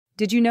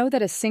Did you know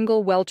that a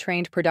single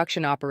well-trained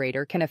production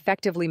operator can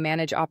effectively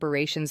manage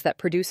operations that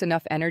produce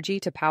enough energy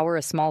to power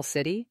a small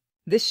city?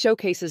 This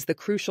showcases the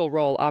crucial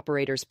role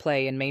operators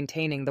play in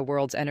maintaining the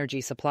world's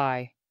energy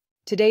supply.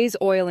 Today's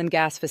oil and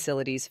gas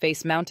facilities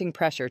face mounting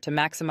pressure to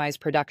maximize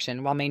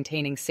production while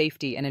maintaining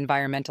safety and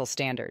environmental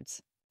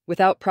standards.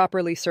 Without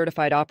properly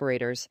certified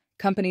operators,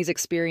 companies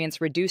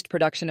experience reduced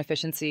production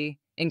efficiency,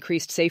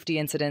 increased safety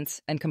incidents,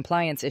 and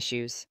compliance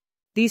issues.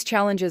 These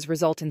challenges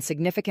result in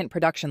significant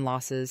production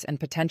losses and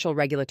potential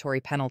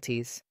regulatory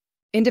penalties.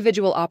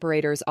 Individual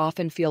operators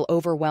often feel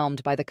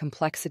overwhelmed by the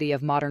complexity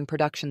of modern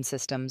production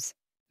systems.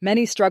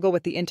 Many struggle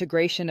with the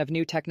integration of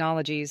new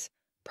technologies,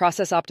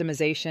 process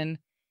optimization,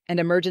 and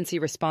emergency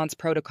response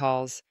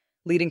protocols,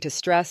 leading to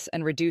stress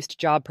and reduced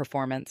job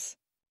performance.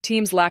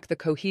 Teams lack the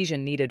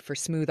cohesion needed for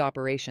smooth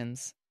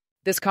operations.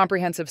 This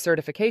comprehensive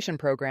certification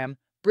program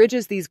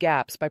bridges these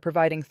gaps by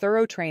providing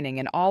thorough training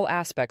in all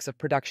aspects of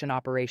production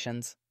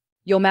operations.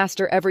 You'll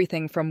master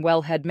everything from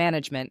wellhead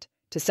management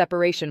to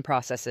separation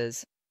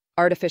processes,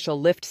 artificial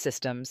lift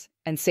systems,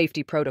 and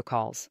safety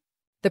protocols.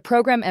 The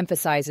program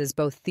emphasizes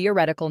both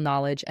theoretical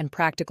knowledge and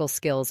practical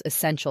skills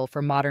essential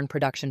for modern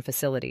production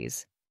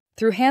facilities.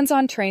 Through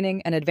hands-on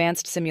training and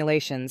advanced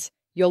simulations,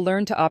 you'll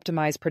learn to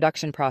optimize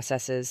production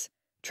processes,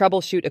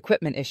 troubleshoot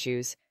equipment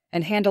issues,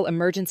 and handle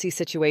emergency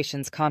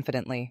situations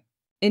confidently.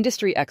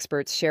 Industry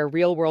experts share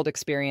real-world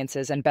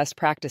experiences and best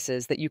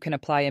practices that you can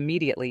apply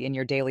immediately in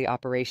your daily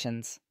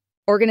operations.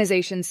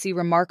 Organizations see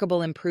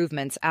remarkable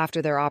improvements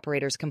after their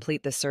operators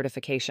complete this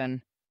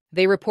certification.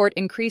 They report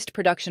increased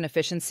production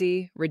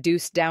efficiency,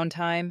 reduced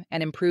downtime,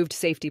 and improved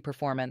safety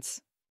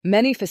performance.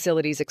 Many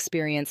facilities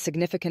experience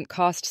significant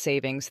cost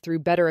savings through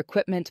better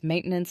equipment,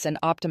 maintenance, and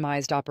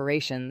optimized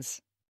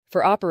operations.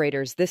 For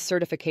operators, this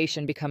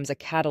certification becomes a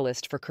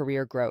catalyst for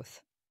career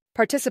growth.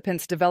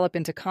 Participants develop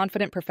into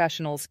confident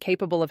professionals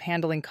capable of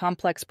handling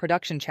complex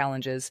production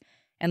challenges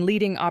and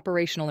leading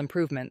operational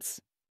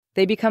improvements.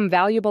 They become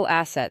valuable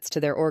assets to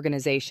their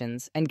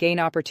organizations and gain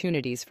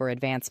opportunities for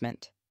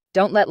advancement.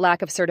 Don't let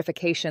lack of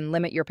certification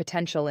limit your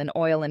potential in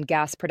oil and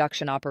gas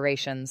production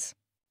operations.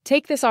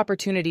 Take this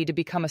opportunity to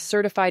become a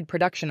certified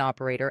production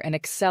operator and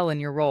excel in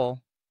your role.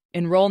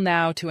 Enroll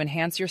now to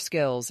enhance your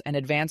skills and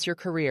advance your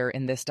career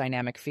in this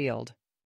dynamic field.